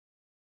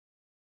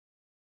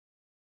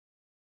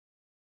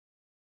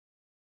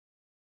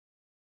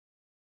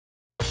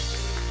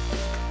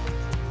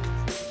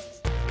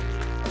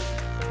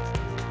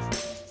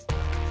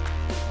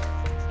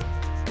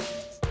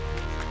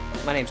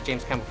My name's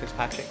James Campbell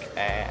Fitzpatrick.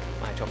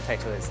 My job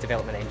title is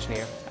Development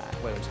Engineer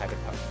at Williams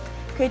Hybrid Power.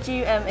 Could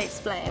you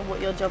explain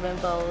what your job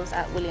involves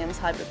at Williams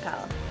Hybrid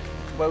Power?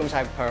 Williams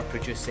Hybrid Power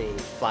produce a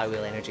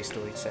flywheel energy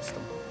storage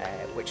system,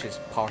 which is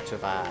part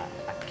of a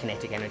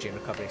kinetic energy and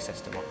recovery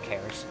system, or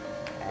KERS.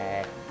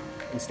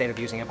 Instead of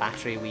using a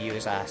battery, we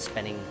use a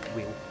spinning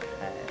wheel,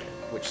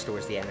 which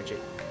stores the energy.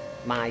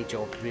 My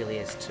job really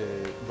is to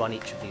run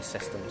each of these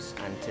systems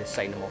and to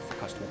sign them off for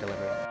customer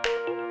delivery.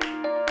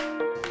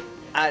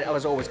 I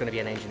was always going to be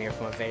an engineer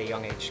from a very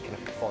young age, kind of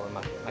following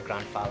my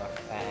grandfather.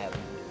 I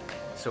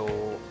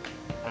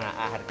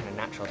had a kind of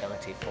natural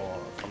ability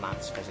for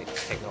maths,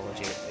 physics,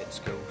 technology at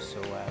school,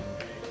 so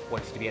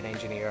wanted to be an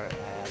engineer,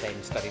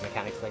 then studied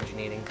mechanical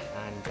engineering,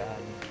 and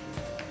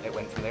it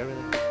went from there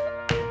really.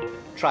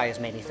 Try as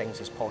many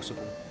things as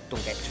possible,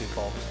 don't get too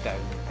bogged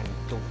down, and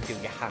don't feel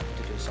you have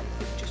to do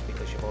something just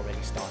because you've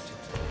already started.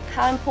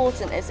 How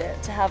important is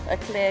it to have a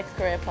clear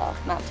career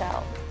path mapped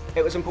out?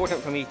 It was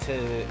important for me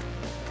to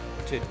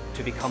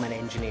become an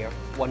engineer.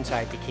 Once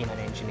I became an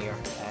engineer,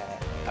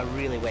 I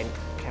really went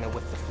kind of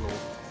with the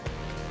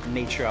flow.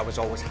 Made sure I was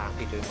always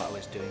happy doing what I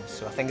was doing.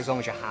 So I think as long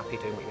as you're happy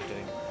doing what you're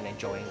doing and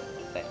enjoying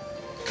it, then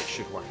it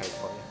should work out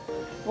for you.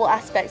 What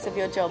aspects of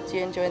your job do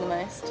you enjoy the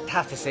most? I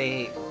have to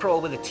say,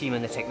 probably the team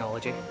and the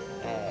technology.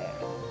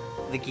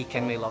 The geek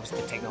in me loves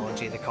the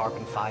technology, the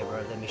carbon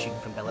fibre, the machine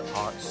from billet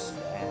parts.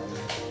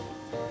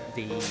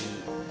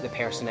 The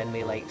person in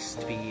me likes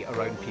to be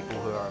around people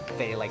who are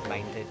very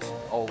like-minded,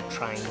 all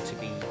trying to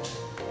be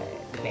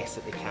the best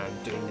that they can,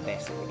 doing the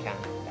best that they can,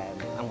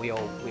 and we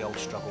all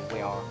struggle. We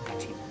are a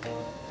team.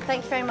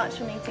 Thank you very much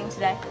for meeting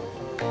today.